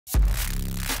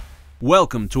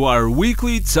Welcome to our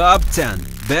weekly Top 10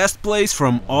 Best Plays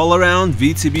from all around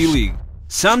VTB League.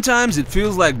 Sometimes it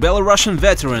feels like Belarusian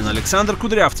veteran Alexander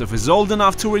Kudryavtsev is old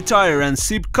enough to retire and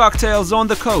sip cocktails on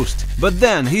the coast, but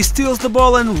then he steals the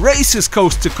ball and races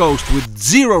coast to coast with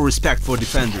zero respect for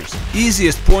defenders.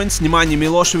 Easiest points Nemanja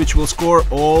Milosevic will score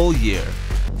all year.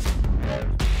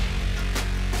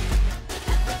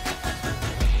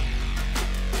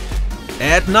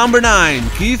 At number 9,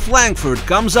 Keith Langford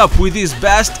comes up with his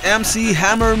best MC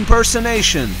Hammer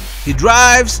impersonation. He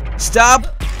drives,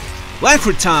 stop,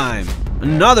 Langford time!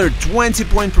 Another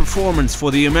 20-point performance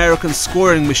for the American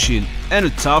scoring machine and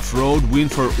a tough road win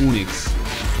for Unix.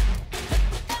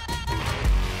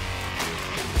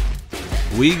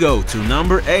 We go to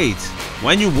number 8.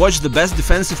 When you watch the best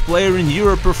defensive player in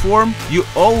Europe perform, you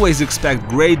always expect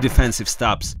great defensive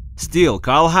stops. Still,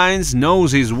 Karl-Heinz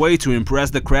knows his way to impress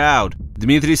the crowd.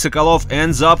 Dmitry Sokolov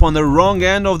ends up on the wrong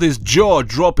end of this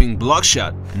jaw-dropping block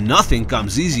shot. Nothing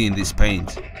comes easy in this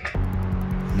paint.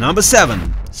 Number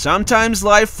 7. Sometimes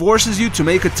life forces you to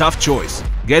make a tough choice.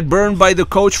 Get burned by the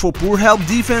coach for poor help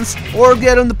defense or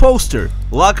get on the poster.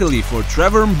 Luckily for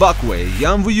Trevor Mbakwe,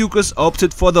 Jan Vujukas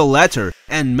opted for the latter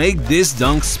and make this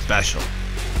dunk special.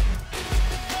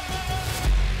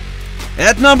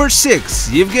 At number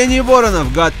 6, Yevgeny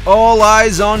Voronov got all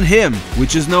eyes on him,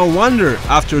 which is no wonder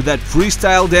after that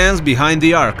freestyle dance behind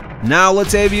the arc. Now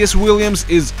Latavius Williams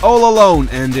is all alone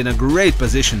and in a great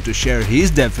position to share his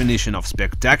definition of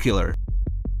spectacular.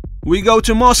 We go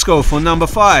to Moscow for number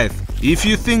 5. If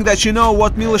you think that you know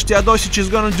what Milos Teodosic is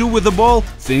gonna do with the ball,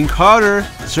 think harder.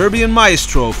 Serbian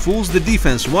maestro fools the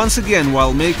defense once again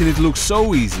while making it look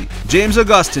so easy. James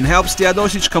Augustin helps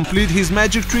Teodosic complete his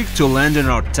magic trick to land in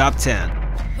our top 10.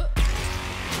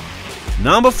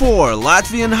 Number 4,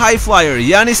 Latvian high flyer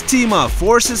Yanis Tima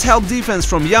forces help defense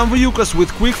from Jan Vujukas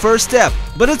with quick first step.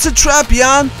 But it's a trap,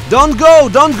 Jan! Don't go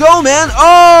man!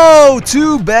 Oh,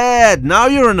 too bad! Now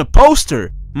you're on a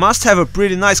poster. Must have a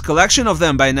pretty nice collection of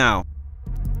them by now.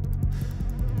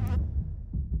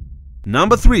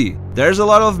 Number 3. There's a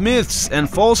lot of myths and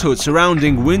falsehoods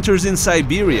surrounding winters in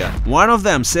Siberia. One of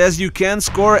them says you can't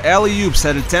score alley-oops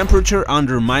at a temperature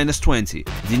under -20.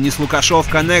 Denis Lukashov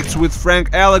connects with Frank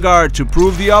Allegard to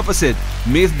prove the opposite.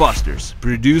 Mythbusters,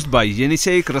 produced by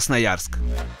Yenisei Krasnoyarsk.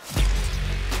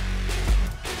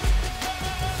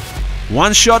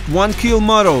 One shot, one kill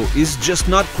motto is just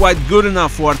not quite good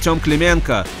enough for Artyom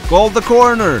Klimenko. Call the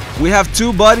corner, we have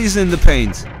two bodies in the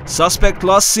paint. Suspect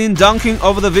last seen dunking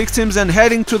over the victims and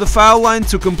heading to the foul line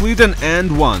to complete an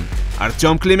and one.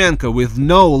 Artyom Klimenko with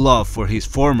no love for his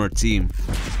former team.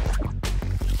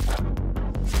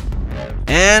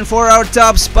 And for our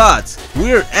top spot,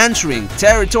 we're entering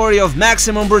territory of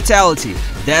maximum brutality.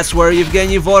 That's where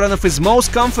Yevgeny Voronov is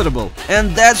most comfortable,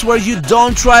 and that's where you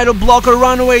don't try to block a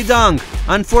runaway dunk.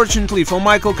 Unfortunately for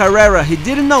Michael Carrera, he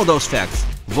didn't know those facts.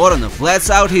 Voronov lets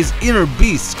out his inner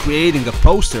beast, creating a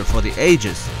poster for the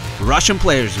ages. Russian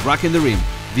players rocking the rim.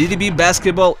 VTB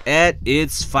basketball at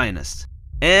its finest.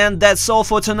 And that's all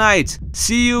for tonight.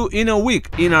 See you in a week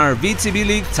in our VTB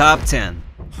League Top 10.